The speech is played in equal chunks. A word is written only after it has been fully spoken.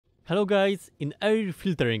Hello guys, in air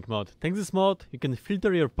filtering mod. Thanks to this mod, you can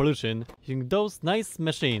filter your pollution using those nice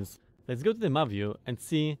machines. Let's go to the map view and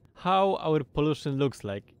see how our pollution looks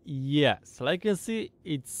like. Yes, like you can see,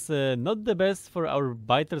 it's not the best for our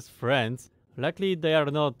biters friends. Luckily, they are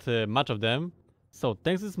not much of them. So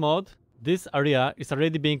thanks to this mod, this area is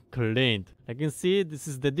already being cleaned. Like you can see, this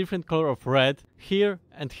is the different color of red here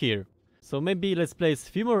and here. So maybe let's place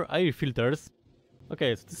a few more air filters.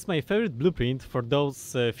 Okay, so this is my favorite blueprint for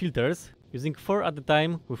those filters, using 4 at a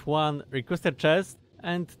time with 1 requester chest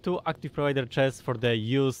and 2 active provider chests for the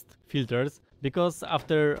used filters, because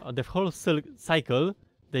after the whole cycle,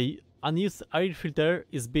 the unused air filter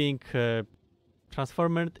is being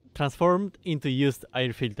transformed into used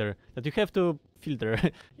air filter that you have to filter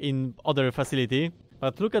in other facility.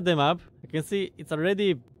 But look at the map, you can see it's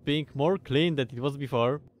already being more clean than it was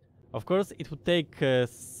before. Of course, it would take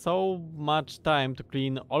so much time to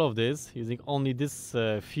clean all of this using only this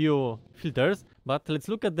few filters, but let's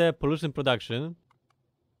look at the pollution production.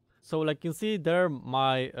 So like you can see, there are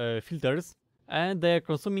my filters, and they are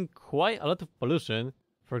consuming quite a lot of pollution.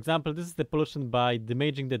 For example, this is the pollution by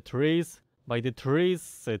damaging the trees,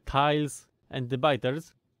 tiles, and the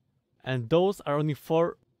biters. And those are only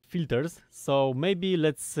 4 filters, so maybe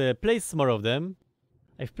let's place more of them.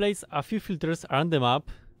 I've placed a few filters around the map.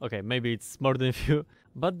 Okay, maybe it's more than a few,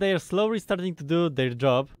 but they are slowly starting to do their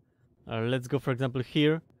job. Let's go, for example,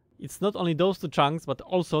 here. It's not only those 2 chunks, but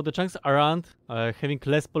also the chunks around having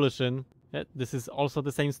less pollution. Yeah, this is also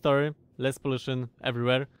the same story, less pollution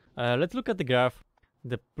everywhere. Let's look at the graph.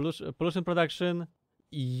 The pollution production.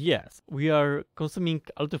 Yes, we are consuming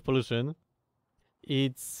a lot of pollution.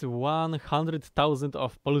 It's 100,000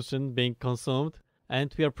 of pollution being consumed,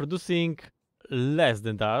 and we are producing less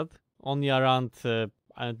than that, only around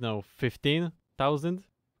I don't know, 15,000.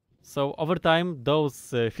 So over time,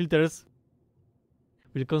 those filters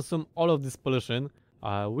will consume all of this pollution,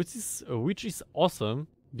 which is awesome,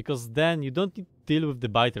 because then you don't need to deal with the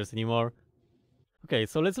biters anymore. Okay,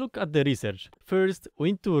 so let's look at the research. First,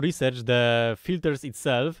 we need to research the filters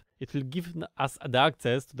itself. It will give us the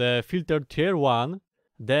access to the filter tier 1.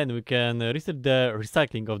 Then we can research the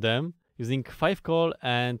recycling of them using 5 coal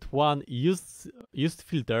and 1 used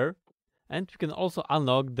filter. And we can also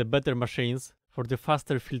unlock the better machines for the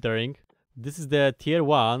faster filtering. This is the tier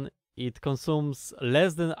 1. It consumes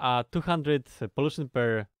less than 200 pollution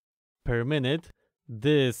per minute.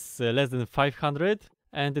 This less than 500.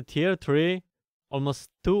 And the tier 3, almost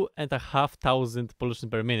 2,500 pollution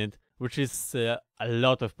per minute, which is a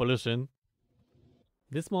lot of pollution.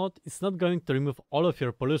 This mod is not going to remove all of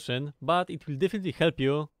your pollution, but it will definitely help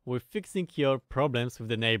you with fixing your problems with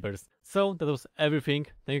the neighbors. So that was everything.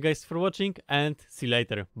 Thank you guys for watching, and see you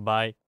later. Bye.